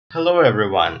Hello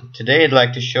everyone, today I'd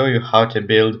like to show you how to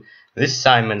build this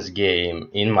Simon's game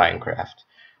in Minecraft.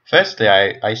 Firstly,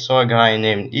 I saw a guy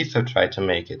named Etho try to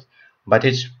make it, but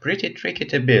it's pretty tricky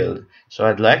to build, so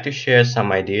I'd like to share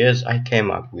some ideas I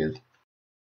came up with.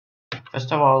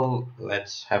 First of all,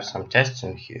 let's have some tests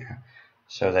in here,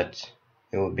 so that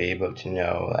you'll be able to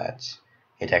know that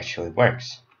it actually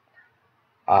works.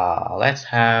 Let's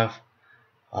have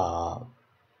 5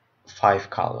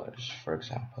 colors, for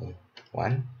example.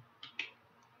 1,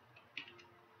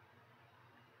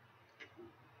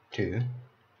 2,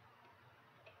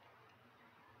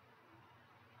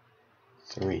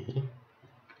 3,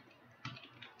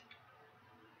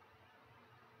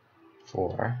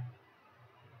 4,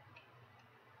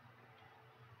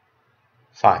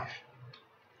 5.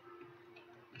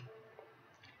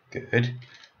 Good.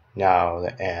 Now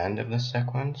the end of the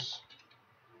sequence,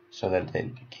 so that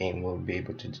the game will be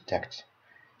able to detect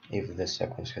if the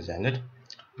sequence has ended.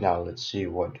 Now let's see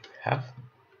what we have.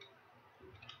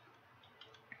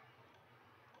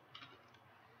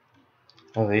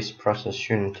 Well, this process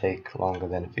shouldn't take longer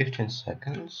than 15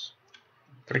 seconds.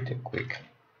 Pretty quick.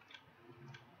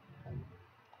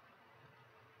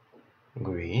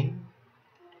 Green.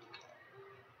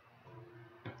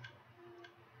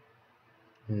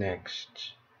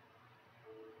 Next,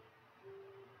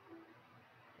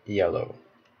 yellow.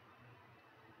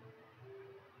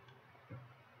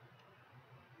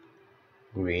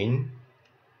 Green.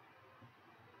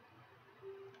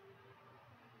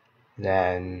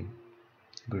 Then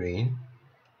green.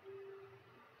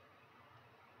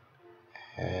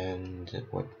 And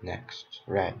what next?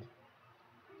 Red.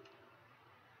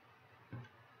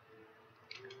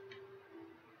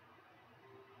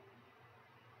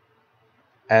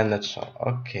 And that's all.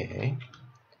 Okay.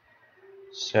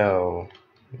 So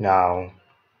now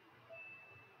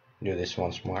do this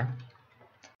once more.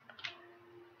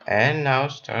 And now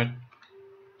start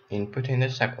inputting the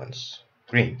sequence.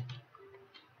 Green.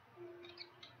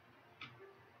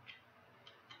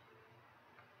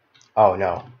 Oh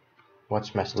no.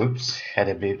 What's messed? Oops, had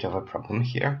a bit of a problem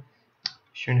here.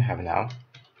 Shouldn't have now.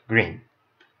 Green.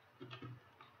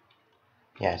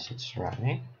 Yes, it's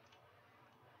running.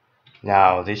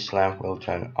 Now this lamp will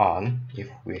turn on if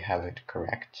we have it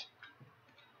correct.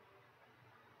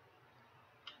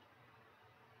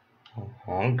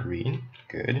 Green.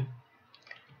 Good.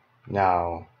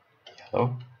 Now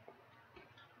yellow.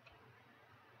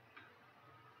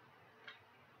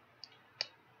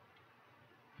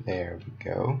 There we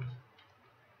go.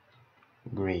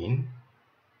 Green.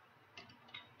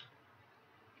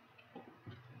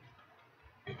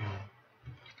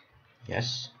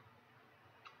 Yes.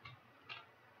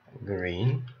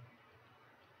 Green.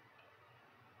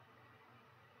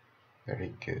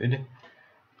 Very good.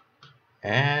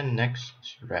 And next,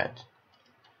 red.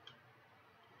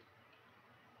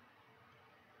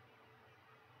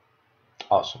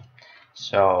 Awesome.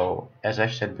 So, as I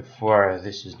said before,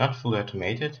 this is not fully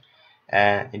automated,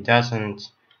 and it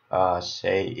doesn't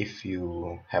say if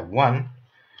you have won,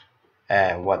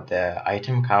 what the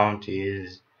item count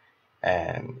is,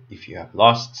 and if you have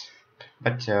lost,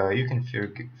 but you can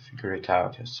figure it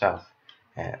out yourself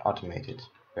and automate it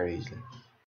very easily.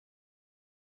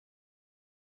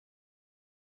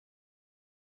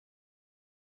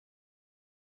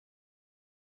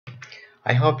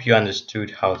 I hope you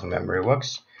understood how the memory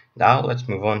works. Now let's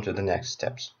move on to the next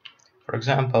steps. For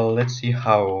example, let's see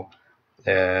how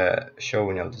the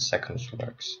showing of the seconds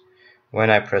works. When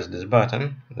I press this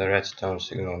button, the redstone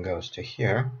signal goes to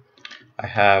here. I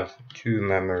have 2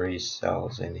 memory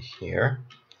cells in here.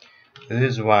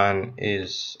 This one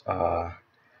is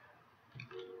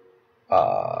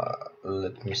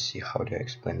let me see how to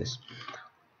explain this.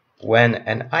 When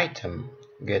an item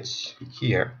gets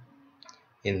here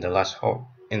in the last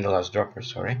dropper,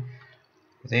 sorry,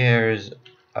 there's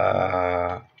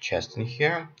a chest in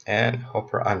here and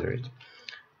hopper under it.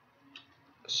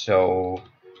 So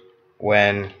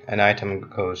when an item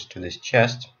goes to this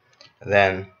chest,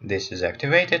 then this is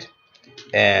activated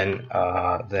and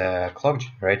the clock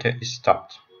generator is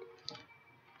stopped.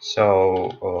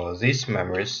 So this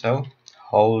memory cell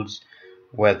holds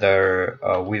whether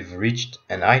we've reached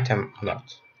an item or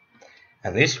not,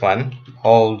 and this one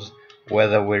holds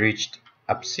whether we reached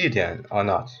obsidian or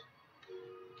not.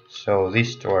 So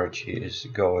this storage is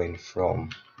going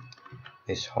from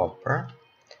this hopper,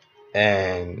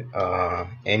 and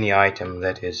any item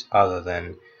that is other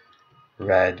than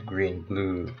red, green,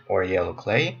 blue or yellow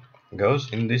clay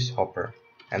goes in this hopper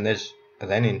and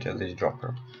then into this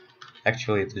dropper.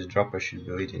 Actually, this dropper should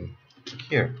be leading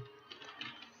here.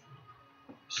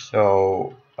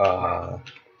 So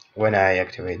when I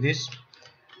activate this,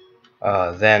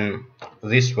 then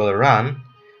this will run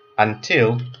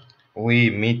until we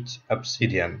meet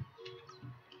obsidian.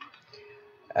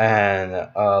 And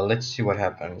let's see what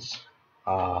happens.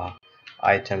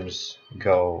 Items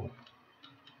go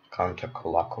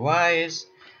counterclockwise.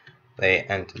 They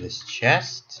enter this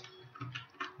chest.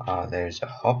 There's a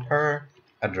hopper,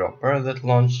 a dropper that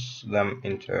launches them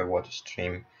into a water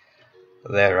stream.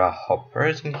 There are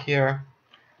hoppers in here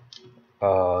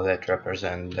that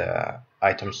represent the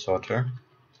item sorter.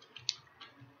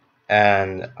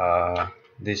 And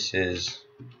this is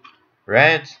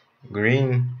red,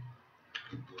 green,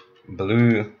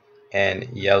 blue, and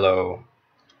yellow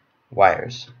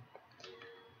wires.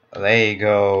 They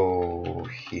go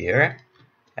here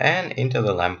and into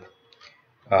the lamp.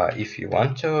 If you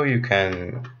want to, you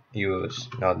can use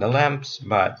not the lamps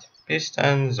but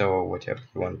pistons or whatever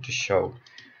you want to show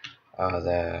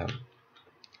the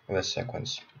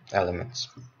sequence elements.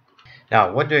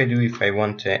 Now, what do I do if I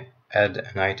want to add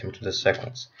an item to the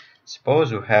sequence?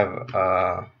 Suppose you have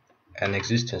an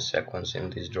existing sequence in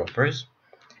these droppers.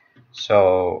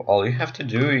 So all you have to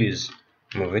do is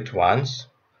move it once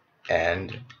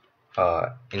and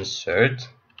insert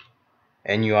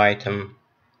a new item,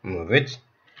 move it,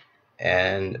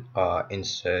 and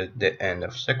insert the end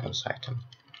of sequence item.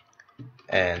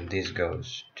 And this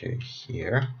goes to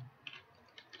here,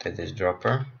 to this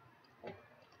dropper.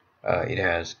 It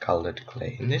has colored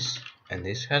clay in this, and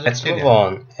this has. Let's move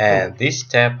on. And this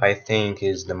step I think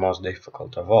is the most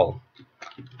difficult of all.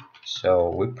 So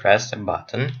we press a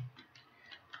button,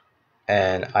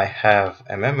 and I have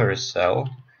a memory cell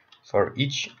for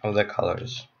each of the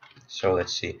colors. So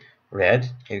let's see, red,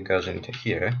 it goes into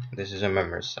here. This is a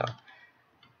memory cell.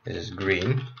 This is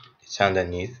green, it's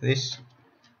underneath this.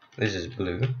 This is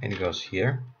blue, it goes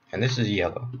here. And this is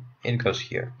yellow, it goes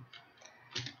here.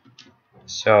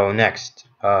 So next,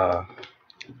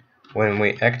 when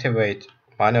we activate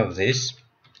one of these,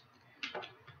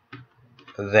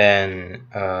 then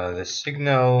the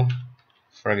signal,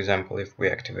 for example, if we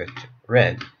activate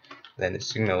red, then the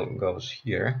signal goes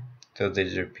here to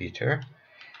this repeater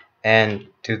and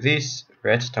to this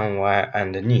redstone wire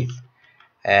underneath.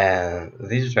 And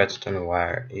this redstone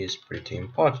wire is pretty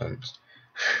important,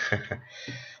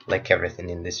 like everything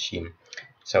in this scheme.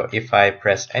 So if I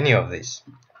press any of this,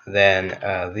 then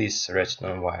this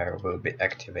redstone wire will be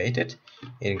activated.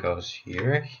 It goes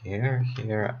here, here,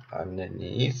 here,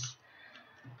 underneath,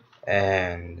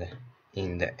 and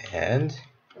in the end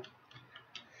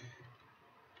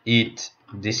it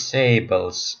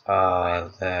disables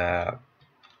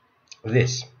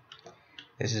this.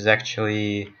 This is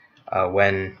actually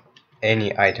when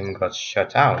any item got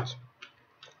shut out,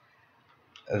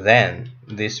 then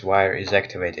this wire is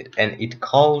activated and it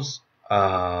calls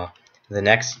the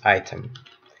next item.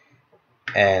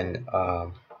 And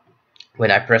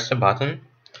when I press a button,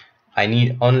 I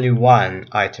need only one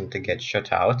item to get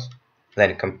shut out,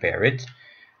 then compare it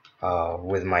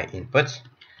with my input,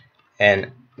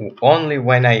 and only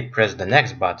when I press the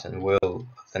next button will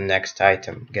the next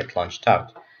item get launched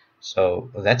out. So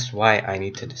that's why I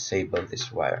need to disable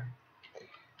this wire.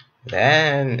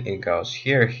 Then it goes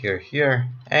here, here, here,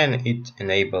 and it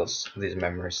enables this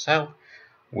memory cell,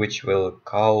 which will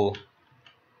call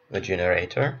the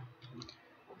generator,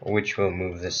 which will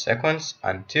move the sequence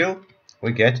until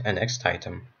we get a next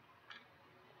item.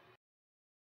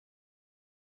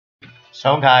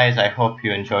 So guys, I hope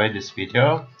you enjoyed this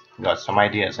video. Got some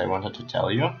ideas I wanted to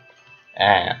tell you,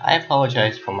 and I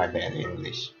apologize for my bad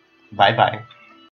English. Bye bye.